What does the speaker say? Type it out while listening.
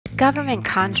Government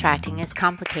contracting is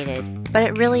complicated, but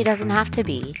it really doesn't have to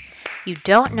be. You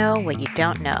don't know what you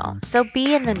don't know, so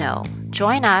be in the know.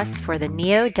 Join us for the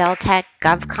Deltek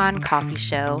GovCon coffee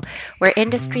show, where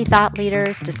industry thought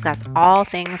leaders discuss all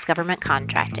things government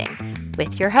contracting,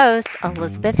 with your hosts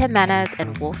Elizabeth Jimenez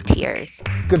and Wolf Thiers.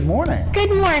 Good morning.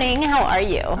 Good morning. How are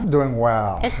you? I'm doing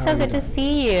well. It's so good to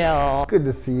see you. It's good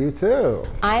to see you too.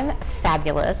 I'm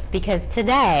fabulous because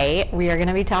today we are going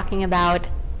to be talking about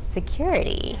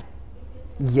security.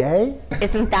 Yay?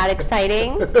 Isn't that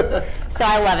exciting? So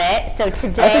I love it. So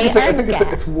today, I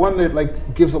think it's one that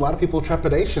like gives a lot of people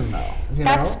trepidation though.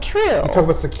 That's true. You talk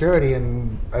about security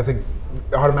and I think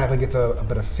it automatically gets a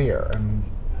bit of fear, and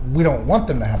we don't want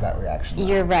them to have that reaction.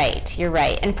 You're right. You're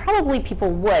right. And probably people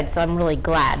would, so I'm really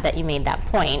glad that you made that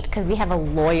point, because we have a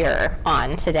lawyer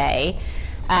on today.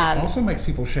 Also makes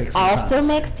people shake sometimes. Also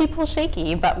makes people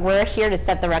shaky, but we're here to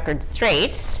set the record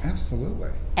straight.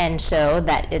 Absolutely. And show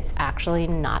that it's actually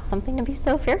not something to be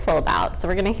so fearful about. So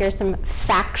we're going to hear some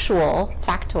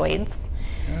factoids.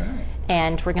 All right.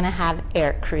 And we're going to have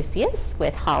Eric Crusius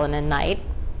with Holland Knight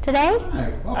today.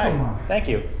 Hi, welcome. Hi. Thank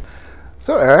you.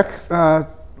 So Eric,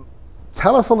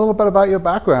 tell us a little bit about your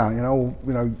background. You know,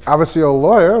 obviously you're a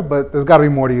lawyer, but there's got to be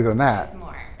more to you than that. There's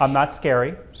more. I'm not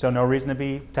scary, so no reason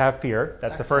to have fear.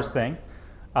 That's the first thing.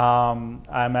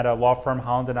 I'm at a law firm,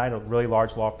 Holland Knight, a really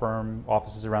large law firm,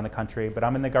 offices around the country, but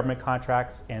I'm in the government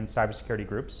contracts and cybersecurity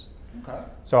groups. Okay.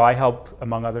 So I help,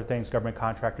 among other things, government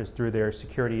contractors through their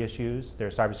security issues, their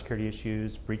cybersecurity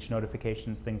issues, breach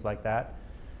notifications, things like that.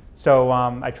 So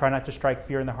I try not to strike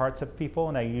fear in the hearts of people,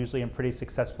 and I usually am pretty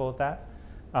successful at that.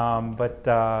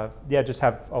 Yeah, just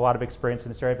have a lot of experience in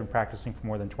this area. I've been practicing for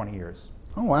more than 20 years.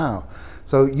 Oh, wow.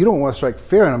 So you don't want to strike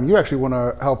fear in them. You actually want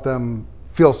to help them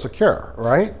feel secure,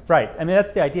 right? Right. I mean,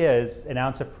 that's the idea, is an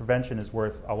ounce of prevention is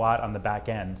worth a lot on the back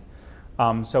end.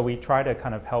 So we try to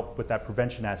kind of help with that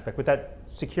prevention aspect, with that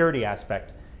security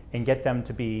aspect, and get them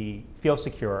to feel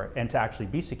secure and to actually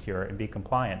be secure and be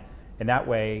compliant. And that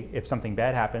way, if something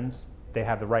bad happens, they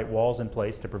have the right walls in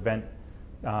place to prevent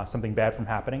something bad from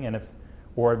happening,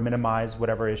 or minimize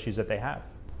whatever issues that they have.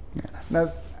 Yeah.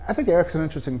 Now, I think Eric's an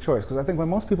interesting choice, because I think when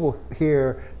most people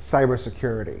hear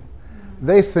cybersecurity,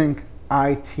 they think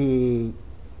IT,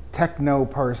 techno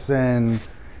person,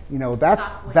 you know,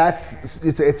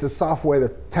 it's a software, the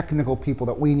technical people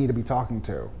that we need to be talking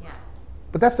to. Yeah.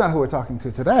 But that's not who we're talking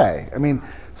to today. I mean,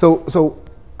 so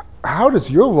how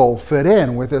does your role fit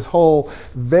in with this whole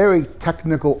very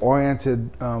technical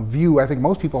oriented view I think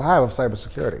most people have of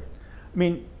cybersecurity? I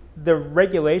mean, the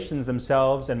regulations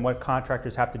themselves and what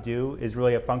contractors have to do is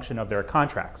really a function of their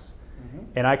contracts.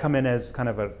 And I come in as kind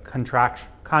of a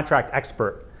contract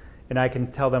expert, and I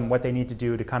can tell them what they need to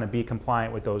do to kind of be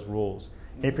compliant with those rules.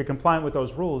 And if you're compliant with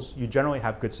those rules, you generally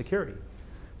have good security.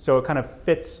 So it kind of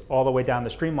fits all the way down the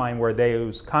streamline, where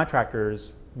those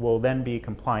contractors will then be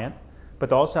compliant, but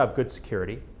they also have good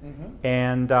security,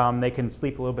 and they can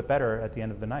sleep a little bit better at the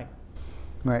end of the night.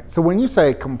 Right. So when you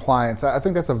say compliance, I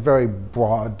think that's a very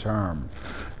broad term.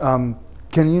 Can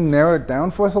you narrow it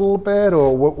down for us a little bit?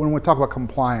 Or when we talk about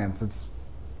compliance, it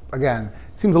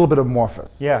seems a little bit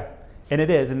amorphous. Yeah, and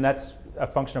it is, and that's a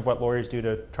function of what lawyers do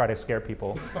to try to scare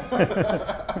people.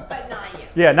 But not you.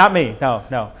 Yeah, not me,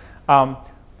 no.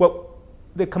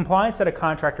 The compliance that a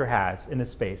contractor has in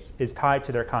this space is tied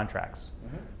to their contracts.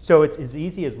 So it's as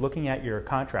easy as looking at your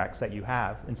contracts that you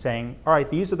have and saying, all right,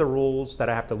 these are the rules that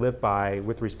I have to live by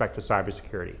with respect to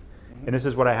cybersecurity. And this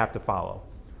is what I have to follow.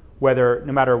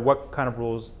 No matter what kind of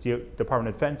rules the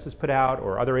Department of Defense has put out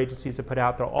or other agencies have put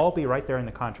out, they'll all be right there in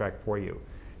the contract for you.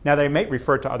 Now, they may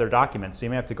refer to other documents, so you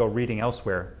may have to go reading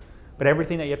elsewhere. But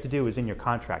everything that you have to do is in your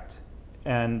contract.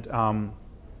 And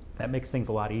that makes things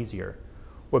a lot easier.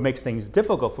 What makes things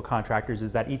difficult for contractors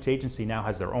is that each agency now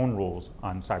has their own rules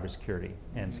on cybersecurity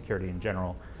and security in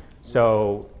general.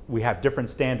 So we have different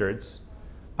standards,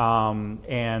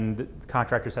 and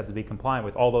contractors have to be compliant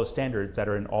with all those standards that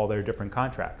are in all their different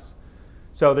contracts.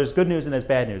 So there's good news and there's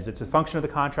bad news. It's a function of the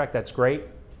contract, that's great.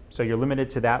 So you're limited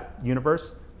to that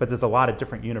universe, but there's a lot of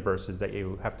different universes that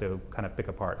you have to kind of pick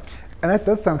apart. And that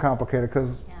does sound complicated,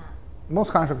 because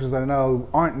most contractors that I know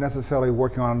aren't necessarily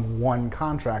working on one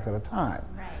contract at a time.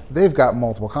 Right. They've got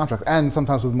multiple contracts, and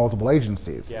sometimes with multiple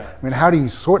agencies. Yeah. I mean, how do you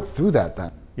sort through that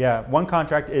then? Yeah, one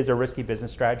contract is a risky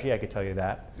business strategy, I could tell you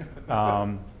that.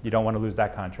 You don't want to lose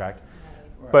that contract.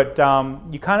 Right. But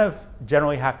you kind of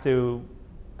generally have to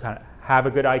kind of have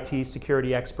a good IT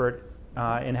security expert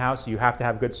in-house. You have to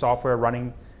have good software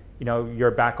running, you know,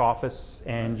 your back office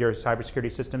and your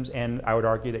cybersecurity systems, and I would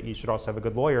argue that you should also have a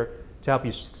good lawyer to help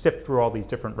you sift through all these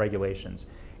different regulations.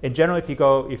 And generally,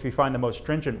 if you find the most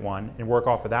stringent one and work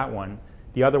off of that one,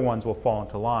 the other ones will fall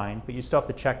into line, but you still have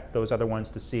to check those other ones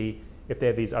to see if they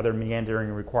have these other meandering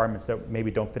requirements that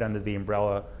maybe don't fit under the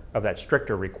umbrella of that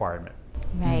stricter requirement.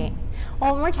 Right.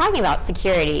 Well, when we're talking about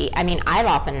security, I mean, I've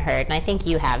often heard, and I think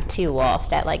you have too, Wolf,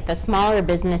 that like the smaller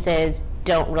businesses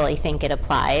don't really think it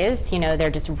applies. You know, they're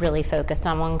just really focused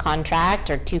on one contract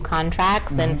or two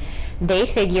contracts, and they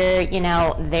figure, you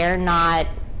know, they're not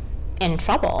in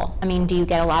trouble. I mean, do you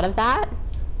get a lot of that?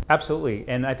 Absolutely.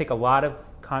 And I think a lot of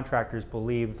contractors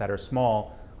believe that are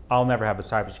small, I'll never have a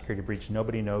cybersecurity breach.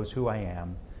 Nobody knows who I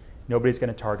am. Nobody's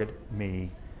going to target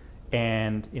me.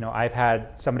 And you know, I've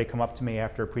had somebody come up to me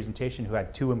after a presentation who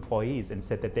had 2 employees and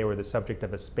said that they were the subject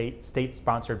of a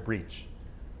state-sponsored breach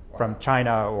from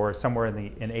China or somewhere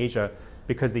in Asia,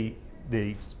 because the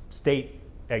state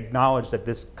acknowledged that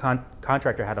this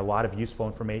contractor had a lot of useful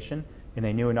information and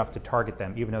they knew enough to target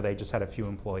them, even though they just had a few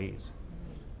employees.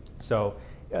 So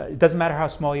it doesn't matter how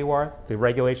small you are, the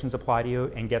regulations apply to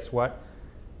you, and guess what?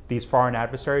 These foreign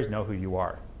adversaries know who you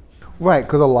are. Right,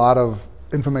 because a lot of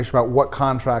information about what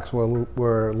contracts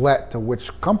were let to which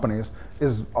companies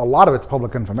is a lot of it's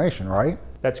public information, right?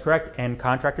 That's correct, and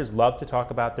contractors love to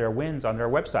talk about their wins on their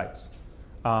websites.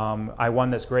 I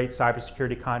won this great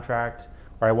cybersecurity contract,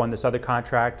 or I won this other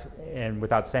contract, and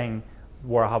without saying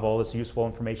where I'll have all this useful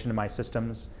information in my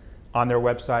systems on their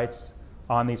websites,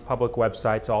 on these public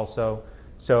websites also.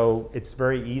 So it's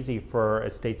very easy for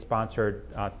a state-sponsored,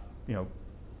 you know,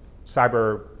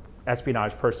 cyber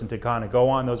espionage person to kind of go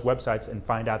on those websites and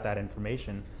find out that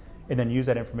information, and then use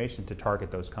that information to target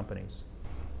those companies.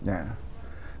 Yeah.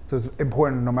 So it's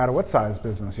important no matter what size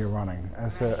business you're running,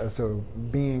 as to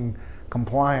being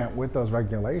compliant with those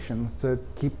regulations to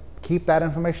keep that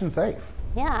information safe.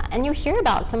 Yeah, and you hear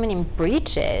about so many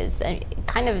breaches, and it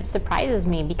kind of surprises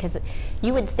me, because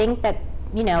you would think that,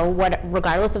 you know,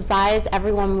 regardless of size,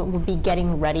 everyone would be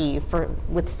getting ready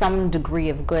with some degree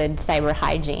of good cyber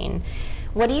hygiene.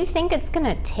 What do you think it's going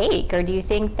to take, or do you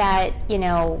think that, you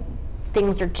know,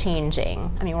 things are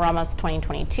changing? I mean, we're almost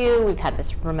 2022. We've had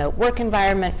this remote work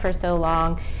environment for so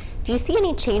long. Do you see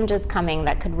any changes coming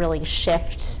that could really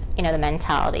shift, you know, the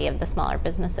mentality of the smaller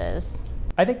businesses?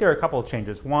 I think there are a couple of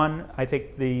changes. One, I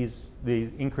think the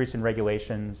increase in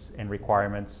regulations and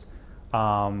requirements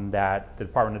that the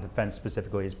Department of Defense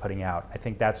specifically is putting out, I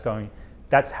think that's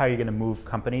how you're going to move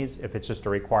companies if it's just a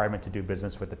requirement to do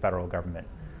business with the federal government.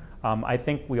 I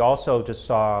think we also just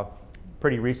saw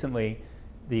pretty recently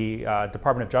the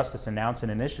Department of Justice announce an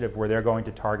initiative where they're going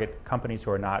to target companies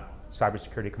who are not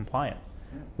cybersecurity compliant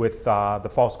with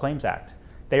the False Claims Act.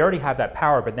 They already have that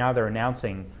power, but now they're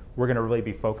announcing we're going to really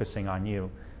be focusing on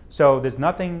you. So there's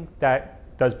nothing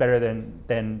that does better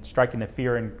than striking the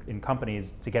fear in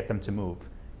companies to get them to move,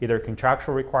 either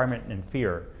contractual requirement and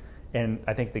fear. And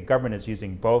I think the government is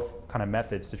using both kind of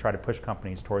methods to try to push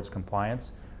companies towards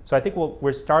compliance. So I think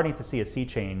we're starting to see a sea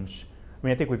change. I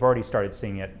mean, I think we've already started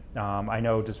seeing it. I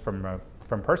know just from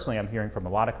personally, I'm hearing from a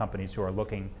lot of companies who are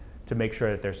looking to make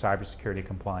sure that they're cybersecurity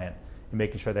compliant and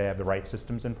making sure they have the right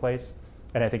systems in place.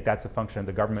 And I think that's a function of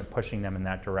the government pushing them in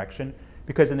that direction.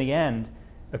 Because in the end,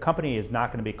 a company is not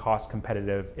going to be cost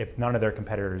competitive if none of their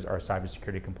competitors are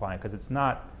cybersecurity compliant, because it's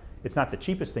not the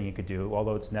cheapest thing you could do,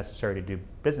 although it's necessary to do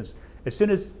business. As soon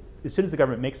as the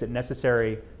government makes it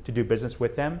necessary to do business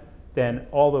with them, then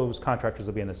all those contractors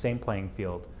will be in the same playing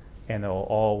field, and they'll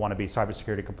all want to be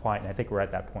cybersecurity compliant. And I think we're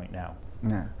at that point now.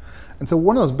 Yeah, and so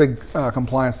one of those big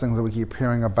compliance things that we keep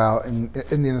hearing about in the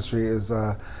industry is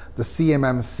the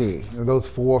CMMC, those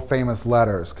 4 famous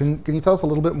letters. Can you tell us a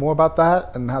little bit more about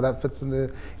that and how that fits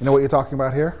into what you're talking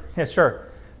about here? Yeah, sure.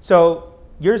 So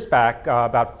years back,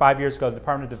 about 5 years ago, the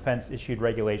Department of Defense issued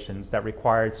regulations that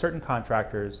required certain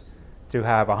contractors to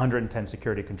have 110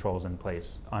 security controls in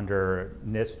place under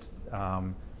NIST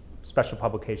Special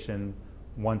Publication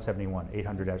 171,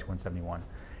 800-171.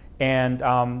 And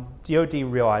DoD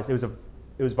realized it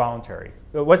was voluntary.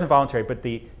 It wasn't voluntary, but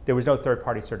there was no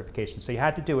third-party certification. So you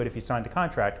had to do it if you signed a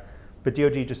contract, but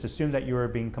DoD just assumed that you were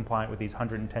being compliant with these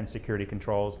 110 security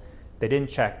controls. They didn't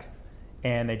check,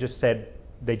 and they just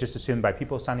assumed by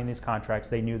people signing these contracts,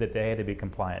 they knew that they had to be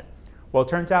compliant. Well, it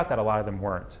turns out that a lot of them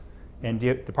weren't. And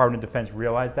the Department of Defense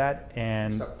realized that,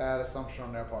 and just a bad assumption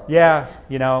on their part. Yeah,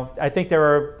 you know, I think they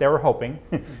were hoping,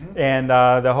 and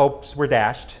the hopes were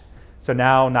dashed. So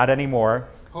now, not anymore.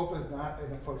 Hope is not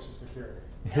an approach to security.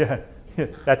 Yeah,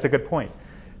 that's a good point.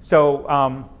 So,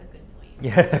 That's a good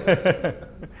point. yeah,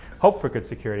 hope for good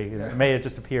security. It may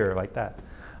just appear like that.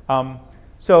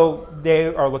 So they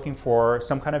are looking for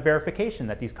some kind of verification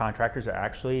that these contractors are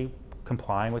actually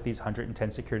complying with these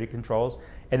 110 security controls.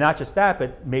 And not just that,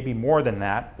 but maybe more than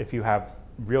that, if you have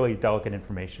really delicate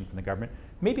information from the government,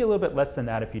 maybe a little bit less than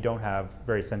that if you don't have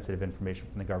very sensitive information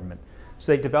from the government.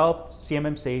 So they developed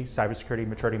CMMC, Cybersecurity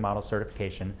Maturity Model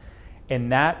Certification,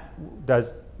 and that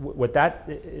does, what that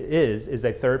is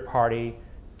a third-party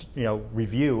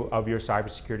review of your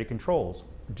cybersecurity controls.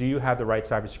 Do you have the right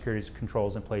cybersecurity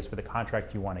controls in place for the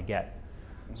contract you want to get?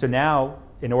 So now,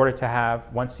 in order to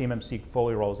have, once CMMC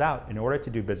fully rolls out, in order to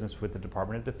do business with the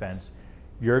Department of Defense,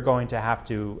 you're going to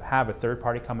have a third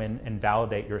party come in and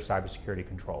validate your cybersecurity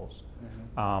controls.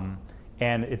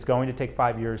 And it's going to take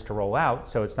 5 years to roll out,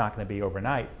 so it's not going to be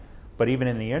overnight. But even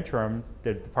in the interim,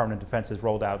 the Department of Defense has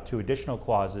rolled out 2 additional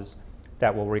clauses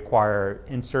that will require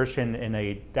insertion in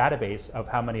a database of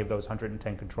how many of those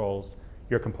 110 controls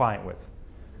you're compliant with.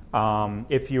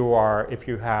 If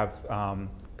you have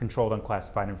controlled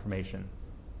unclassified information.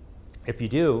 If you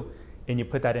do, and you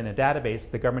put that in a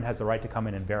database, the government has the right to come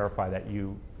in and verify that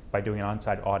by doing an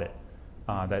on-site audit,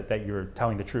 that you're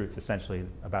telling the truth, essentially,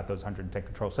 about those 110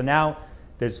 controls. So now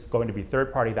there's going to be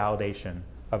third-party validation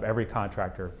of every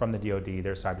contractor from the DoD,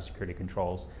 their cybersecurity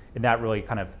controls, and that really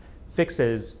kind of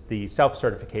fixes the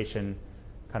self-certification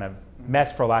kind of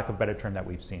mess, for lack of a better term, that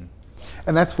we've seen.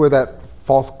 And that's where that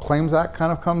False Claims Act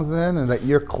kind of comes in, and that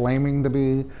you're claiming to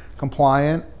be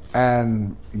compliant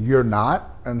and you're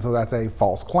not, and so that's a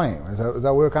false claim. Is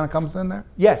that where it kind of comes in there?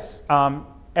 Yes.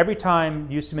 Every time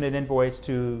you submit an invoice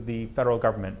to the federal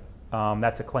government,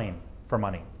 that's a claim for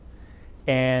money.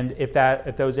 And if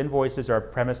those invoices are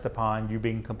premised upon you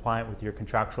being compliant with your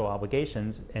contractual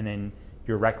obligations, and then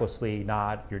you're recklessly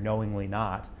not, you're knowingly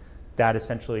not, that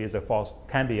essentially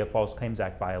can be a False Claims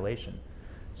Act violation.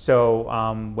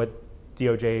 So what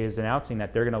DOJ is announcing,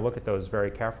 that they're going to look at those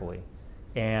very carefully.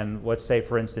 And let's say,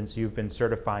 for instance, you've been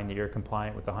certifying that you're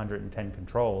compliant with the 110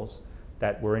 controls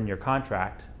that were in your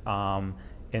contract, and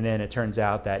then it turns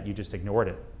out that you just ignored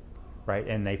it, right?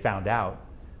 And they found out.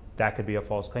 That could be a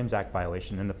False Claims Act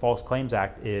violation. And the False Claims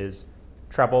Act is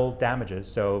treble damages.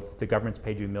 So if the government's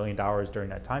paid you $1 million during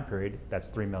that time period, that's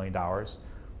 $3 million,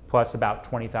 plus about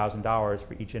 $20,000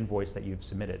 for each invoice that you've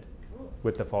submitted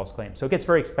with the false claim. So it gets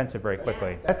very expensive very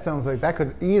quickly. That sounds like that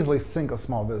could easily sink a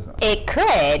small business. It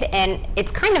could, and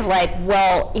it's kind of like,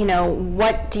 well,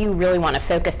 what do you really want to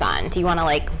focus on? Do you want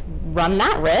to run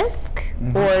that risk,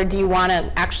 or do you want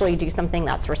to actually do something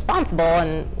that's responsible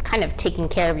and kind of taking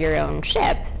care of your own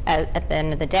ship at the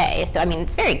end of the day? So I mean,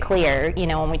 it's very clear,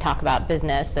 when we talk about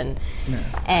business and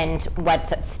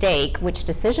what's at stake, which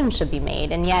decisions should be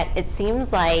made, and yet it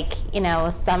seems like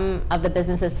some of the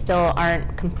businesses still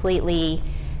aren't completely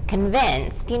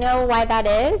convinced. Do you know why that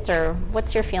is, or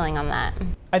what's your feeling on that?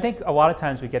 I think a lot of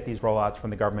times we get these rollouts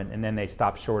from the government, and then they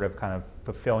stop short of kind of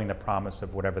fulfilling the promise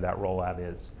of whatever that rollout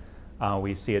is.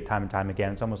 We see it time and time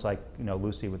again. It's almost like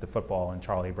Lucy with the football and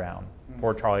Charlie Brown.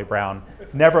 Poor Charlie Brown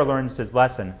never learns his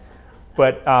lesson.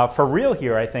 But for real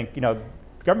here, I think the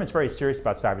government's very serious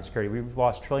about cybersecurity. We've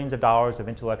lost trillions of dollars of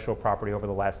intellectual property over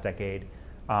the last decade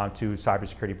to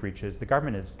cybersecurity breaches. The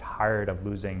government is tired of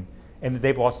losing, and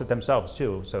they've lost it themselves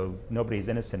too. So nobody's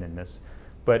innocent in this.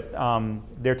 But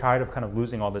they're tired of kind of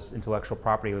losing all this intellectual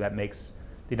property that makes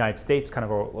the United States kind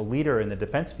of a leader in the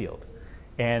defense field.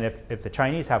 And if the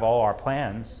Chinese have all our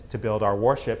plans to build our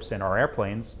warships and our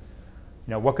airplanes,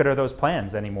 what good are those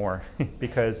plans anymore?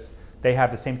 Because they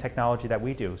have the same technology that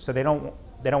we do. So they don't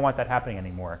want that happening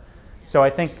anymore. So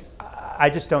I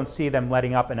just don't see them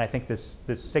letting up. And I think this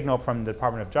signal from the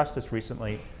Department of Justice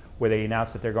recently, where they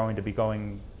announced that they're going to be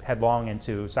going headlong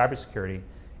into cybersecurity,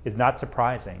 is not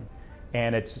surprising.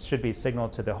 And it should be a signal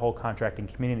to the whole contracting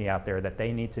community out there that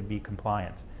they need to be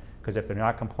compliant. Because if they're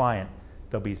not compliant,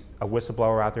 there'll be a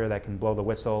whistleblower out there that can blow the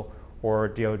whistle, or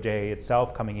DOJ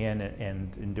itself coming in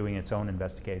and doing its own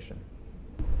investigation.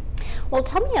 Well,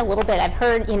 tell me a little bit. I've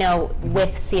heard,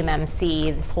 with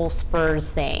CMMC, this whole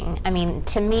SPURS thing. I mean,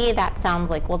 to me, that sounds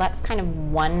like, well, that's kind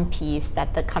of one piece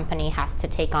that the company has to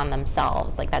take on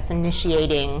themselves. Like, that's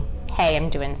initiating, hey, I'm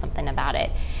doing something about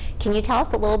it. Can you tell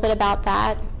us a little bit about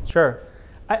that? Sure.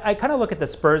 I kind of look at the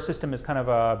SPURS system as kind of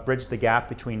a bridge the gap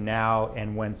between now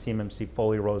and when CMMC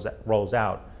fully rolls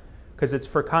out. Because it's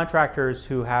for contractors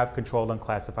who have controlled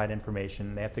unclassified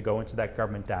information. They have to go into that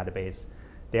government database.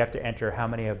 They have to enter how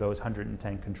many of those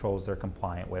 110 controls they're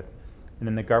compliant with. And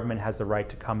then the government has the right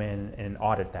to come in and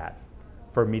audit that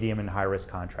for medium and high risk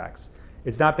contracts.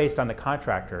 It's not based on the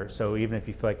contractor, so even if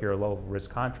you feel like you're a low risk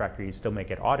contractor, you still may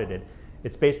get audited.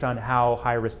 It's based on how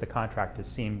high risk the contract is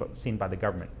seen by the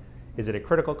government. Is it a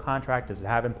critical contract? Does it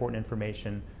have important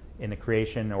information in the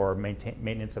creation or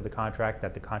maintenance of the contract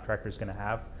that the contractor is going to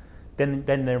have? Then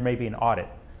there may be an audit.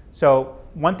 So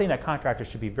one thing that contractors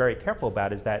should be very careful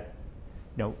about is that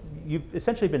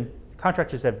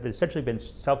contractors have essentially been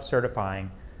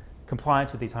self-certifying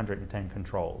compliance with these 110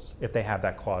 controls if they have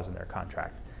that clause in their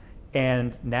contract.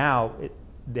 And now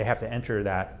they have to enter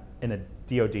that in a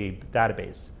DoD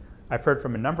database. I've heard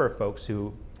from a number of folks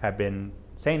who have been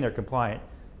saying they're compliant,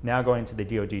 now going to the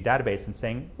DoD database and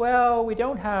saying, well, we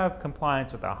don't have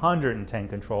compliance with 110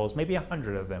 controls, maybe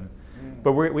 100 of them.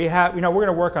 But we have, we're going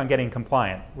to work on getting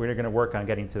compliant. We're going to work on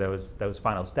getting to those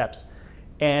final steps.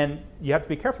 And you have to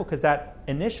be careful because that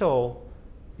initial,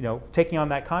 taking on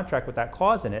that contract with that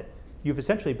clause in it, you've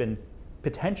essentially been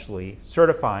potentially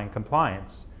certifying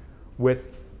compliance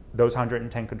with those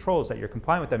 110 controls that you're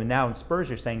compliant with them. And now in SPURS,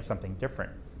 you're saying something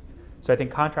different. So I think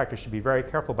contractors should be very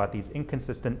careful about these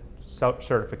inconsistent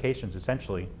certifications,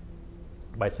 essentially,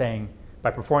 by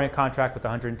performing a contract with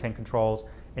 110 controls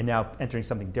and now entering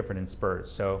something different in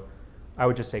SPURS. So I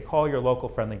would just say call your local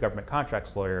friendly government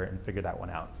contracts lawyer and figure that one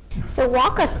out. So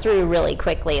walk us through really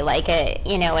quickly, like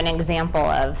an example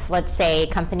of, let's say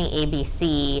company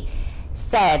ABC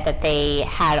said that they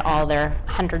had all their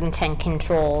 110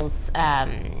 controls,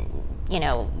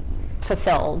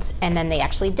 fulfilled, and then they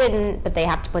actually didn't, but they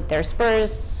have to put their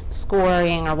SPURS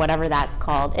scoring or whatever that's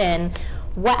called in.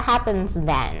 What happens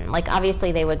then? Like,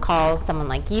 obviously they would call someone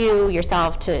like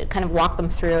yourself to kind of walk them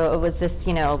through, was this,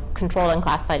 controlled and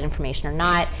classified information or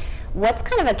not? What's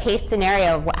kind of a case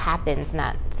scenario of what happens in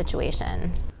that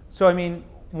situation? So,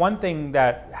 one thing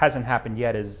that hasn't happened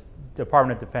yet is the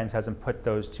Department of Defense hasn't put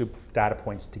those two data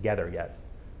points together yet.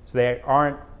 So they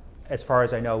aren't, as far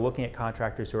as I know, looking at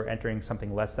contractors who are entering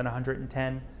something less than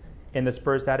 110 in the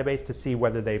SPURS database to see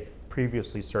whether they've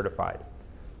previously certified.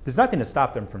 There's nothing to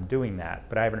stop them from doing that,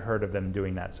 but I haven't heard of them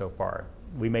doing that so far.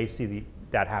 We may see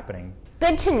that happening.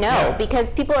 Good to know,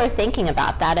 because people are thinking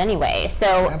about that anyway. So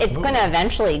Absolutely. It's going to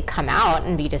eventually come out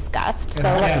and be discussed. So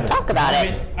let's talk about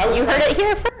it. You heard it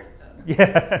here first.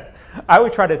 Yeah, I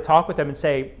would try to talk with them and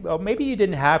say, well, maybe you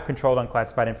didn't have controlled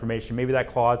unclassified information. Maybe that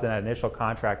clause in that initial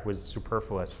contract was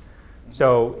superfluous.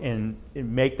 So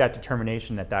make that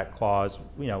determination that clause,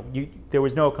 there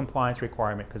was no compliance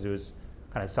requirement because it was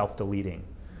kind of self-deleting.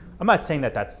 I'm not saying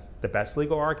that that's the best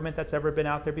legal argument that's ever been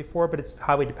out there before, but it's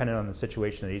highly dependent on the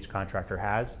situation that each contractor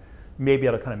has. Maybe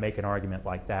able to kind of make an argument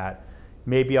like that.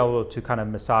 Maybe able to kind of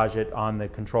massage it on the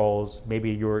controls.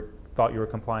 Maybe thought you were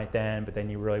compliant then, but then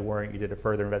you really weren't. You did a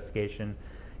further investigation.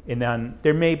 And then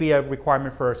there may be a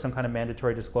requirement for some kind of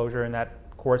mandatory disclosure in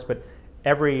that course, but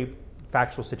every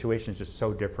factual situation is just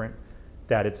so different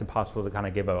that it's impossible to kind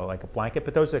of give a blanket.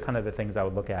 But those are kind of the things I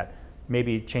would look at.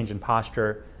 Maybe change in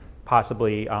posture,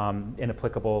 possibly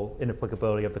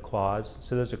inapplicability of the clause.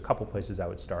 So there's a couple places I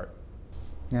would start.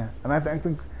 Yeah, and I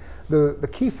think the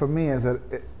key for me is that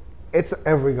it's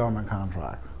every government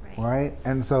contract, right?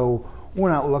 And so we're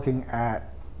not looking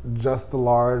at just the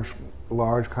large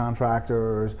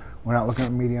contractors. We're not looking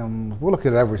at mediums. We're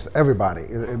looking at everybody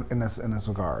in this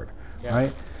regard,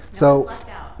 right?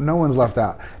 No one's left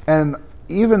out. And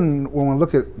even when we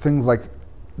look at things like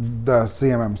the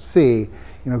CMMC,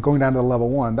 going down to the level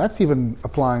 1, that's even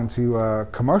applying to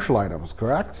commercial items,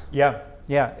 correct? Yeah.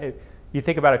 You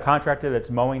think about a contractor that's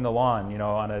mowing the lawn,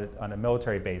 on a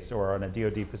military base or on a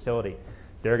DoD facility.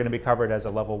 They're going to be covered as a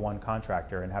level 1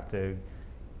 contractor and have to,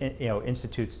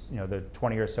 institute, the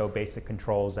 20 or so basic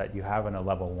controls that you have in a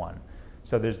level 1.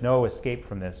 So there's no escape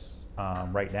from this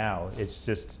right now. It's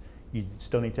just you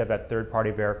still need to have that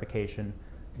third-party verification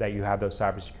that you have those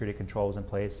cybersecurity controls in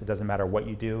place. It doesn't matter what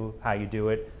you do, how you do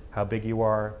it, how big you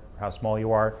are, how small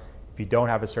you are. If you don't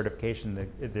have a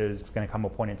certification, there's going to come a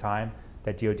point in time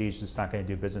that DoD is just not going to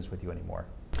do business with you anymore.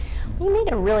 You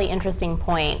made a really interesting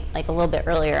point, like a little bit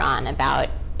earlier on, about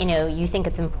you think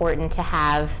it's important to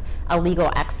have a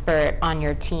legal expert on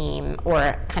your team,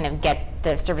 or kind of get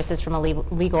the services from a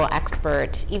legal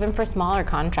expert, even for smaller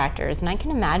contractors. And I can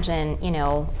imagine,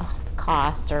 the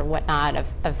cost or whatnot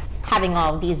of having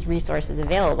all of these resources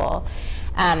available.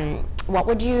 What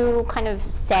would you kind of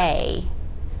say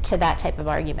to that type of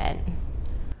argument?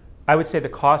 I would say the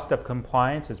cost of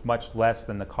compliance is much less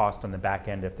than the cost on the back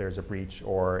end if there's a breach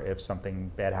or if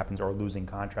something bad happens, or losing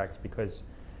contracts because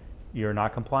you're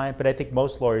not compliant. But I think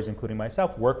most lawyers, including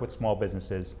myself, work with small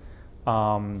businesses,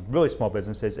 really small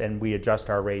businesses, and we adjust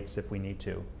our rates if we need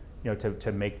to,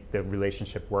 to make the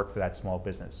relationship work for that small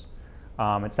business.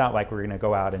 It's not like we're going to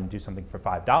go out and do something for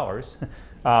 $5.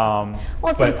 Well,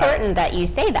 it's important that you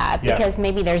say that, because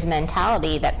maybe there's a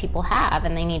mentality that people have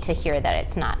and they need to hear that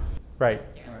it's not. Right.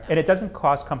 And it doesn't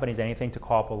cost companies anything to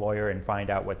call up a lawyer and find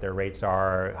out what their rates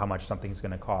are, how much something's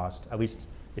going to cost. At least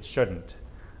it shouldn't.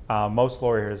 Most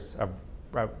lawyers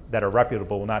that are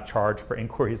reputable will not charge for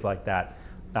inquiries like that.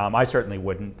 I certainly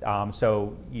wouldn't.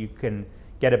 So you can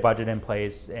get a budget in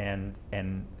place, and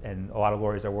a lot of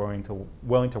lawyers are willing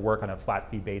to work on a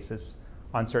flat fee basis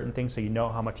on certain things, so you know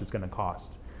how much it's going to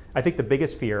cost. I think the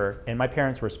biggest fear, and my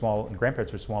parents were small and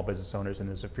grandparents were small business owners, and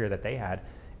there's a fear that they had,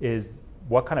 is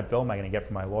what kind of bill am I going to get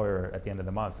from my lawyer at the end of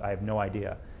the month? I have no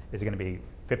idea. Is it going to be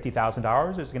 $50,000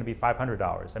 or is it going to be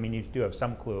 $500? I mean, you do have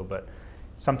some clue, but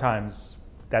sometimes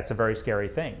that's a very scary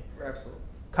thing. Absolutely.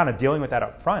 Kind of dealing with that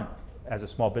up front as a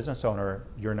small business owner,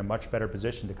 you're in a much better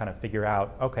position to kind of figure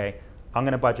out, okay, I'm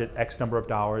going to budget X number of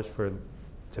dollars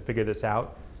to figure this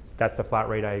out. That's the flat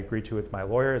rate I agree to with my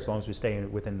lawyer. As long as we stay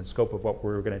within the scope of what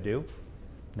we're going to do,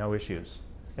 no issues.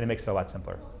 And it makes it a lot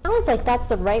simpler. Sounds like that's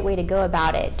the right way to go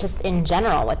about it, just in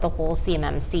general with the whole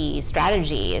CMMC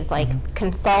strategy, is like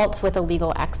consult with a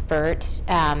legal expert,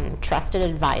 trusted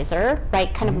advisor,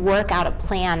 right? Kind of work out a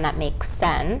plan that makes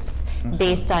sense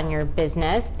based on your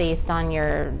business, based on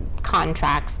your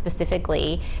contract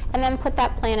specifically, and then put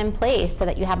that plan in place so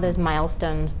that you have those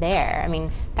milestones there. I mean,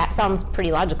 that sounds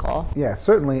pretty logical. Yeah,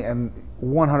 certainly, and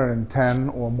 110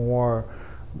 or more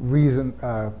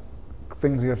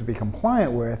things you have to be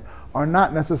compliant with are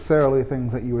not necessarily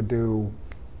things that you would do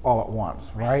all at once,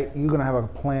 right? You're going to have a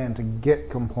plan to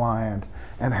get compliant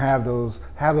and have those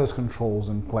controls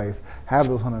in place, have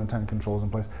those 110 controls in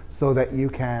place, so that you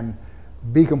can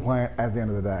be compliant at the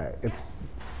end of the day. It's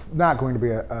not going to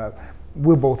be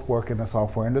we both work in the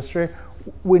software industry.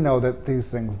 We know that these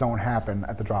things don't happen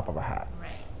at the drop of a hat.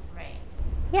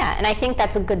 Yeah, and I think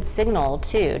that's a good signal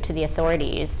too to the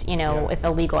authorities, you know, if a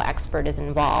legal expert is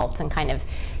involved and kind of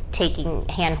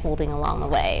hand-holding along the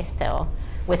way, so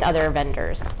with other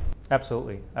vendors.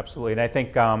 Absolutely, absolutely. And I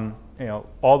think you know,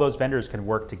 all those vendors can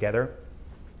work together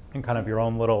in kind of your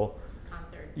own little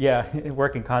concert. Yeah,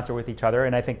 work in concert with each other.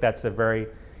 And I think that's a very,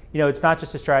 you know, it's not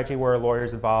just a strategy where a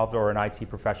lawyer's involved or an IT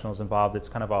professional's involved. It's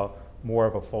kind of more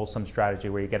of a fulsome strategy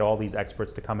where you get all these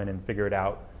experts to come in and figure it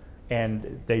out.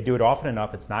 And they do it often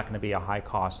enough, it's not going to be a high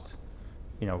cost,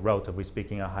 you know, relatively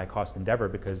speaking, a high cost endeavor,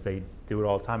 because they do it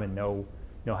all the time and know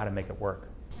how to make it work.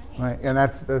 Right, and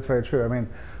that's very true. I mean,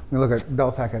 when you look at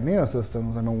Deltek and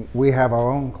NeoSystems, I mean, we have our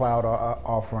own cloud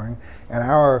offering, and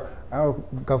our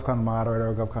GovCon moderator,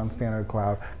 or GovCon standard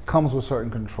cloud, comes with certain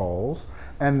controls,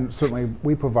 and certainly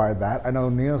we provide that. I know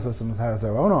NeoSystems has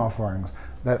their own offerings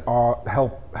that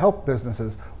help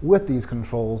businesses with these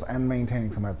controls and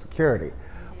maintaining some of that security.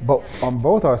 But on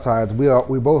both our sides, we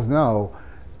both know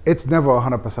it's never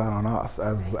 100% on us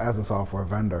as a software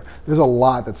vendor. There's a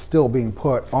lot that's still being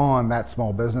put on that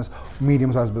small business,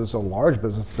 medium-sized business, or large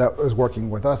business that is working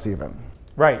with us even.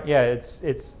 Right. Yeah.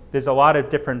 There's a lot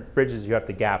of different bridges you have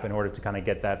to gap in order to kind of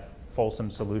get that fulsome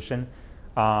solution,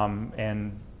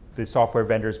 and the software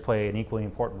vendors play an equally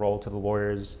important role to the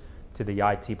lawyers, to the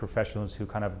IT professionals who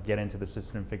kind of get into the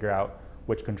system and figure out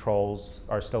which controls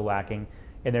are still lacking.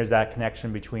 And there's that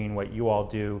connection between what you all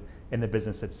do and the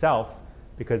business itself,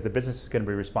 because the business is going to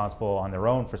be responsible on their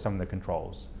own for some of the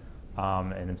controls.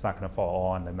 And it's not going to fall all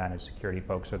on the managed security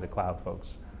folks or the cloud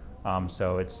folks.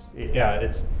 So it's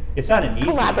not an easy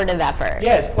collaborative effort.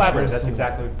 Yeah, it's collaborative.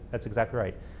 That's exactly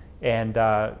right. And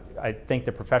I think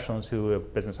the professionals who a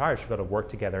business hires should be able to work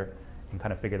together and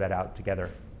kind of figure that out together.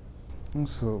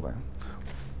 Absolutely.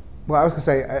 Well, I was going to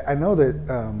say, I know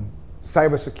that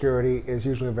cybersecurity is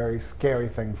usually a very scary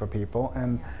thing for people,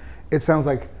 and it sounds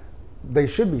like they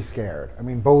should be scared. I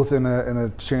mean, both in a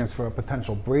chance for a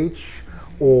potential breach,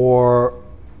 or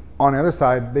on the other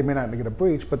side, they may not get a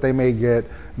breach, but they may get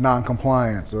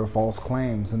non-compliance or false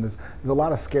claims, and there's a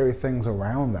lot of scary things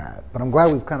around that. But I'm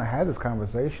glad we've kind of had this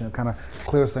conversation. It kind of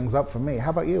clears things up for me. How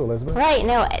about you, Elizabeth? Right,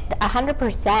 no,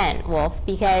 100%, Wolf,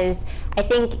 because I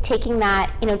think taking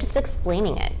that, you know, just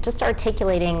explaining it, just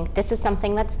articulating, this is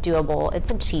something that's doable,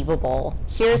 it's achievable,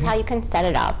 here's how you can set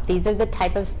it up, these are the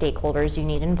type of stakeholders you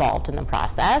need involved in the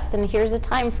process, and here's a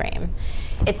time frame.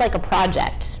 It's like a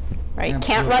project. Right?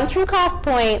 Absolutely. Can't run through cost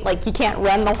point, like you can't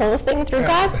run the whole thing through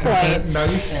cost point. No,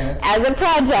 you can't. As a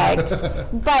project.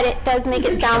 But it does make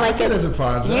it sound like it's, as a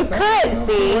project. You could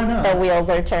see the wheels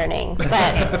are turning.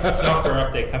 But software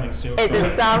update coming soon. It's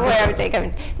a software update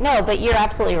coming. No, but you're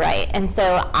absolutely right. And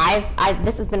so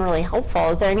this has been really helpful.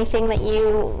 Is there anything that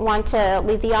you want to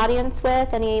leave the audience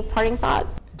with? Any parting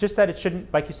thoughts? Just that it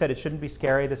shouldn't, like you said, it shouldn't be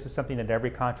scary. This is something that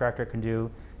every contractor can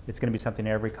do. It's going to be something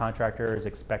every contractor is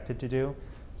expected to do.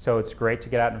 So it's great to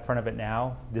get out in front of it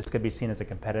now. This could be seen as a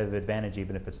competitive advantage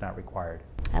even if it's not required.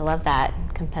 I love that.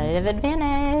 Competitive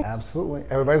advantage. Absolutely.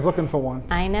 Everybody's looking for one.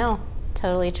 I know.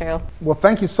 Totally true. Well,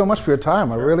 thank you so much for your time.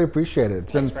 Sure. I really appreciate it.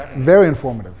 It's been very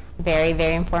informative. Very,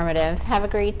 very informative. Have a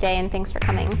great day, and thanks for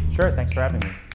coming. Sure. Thanks for having me.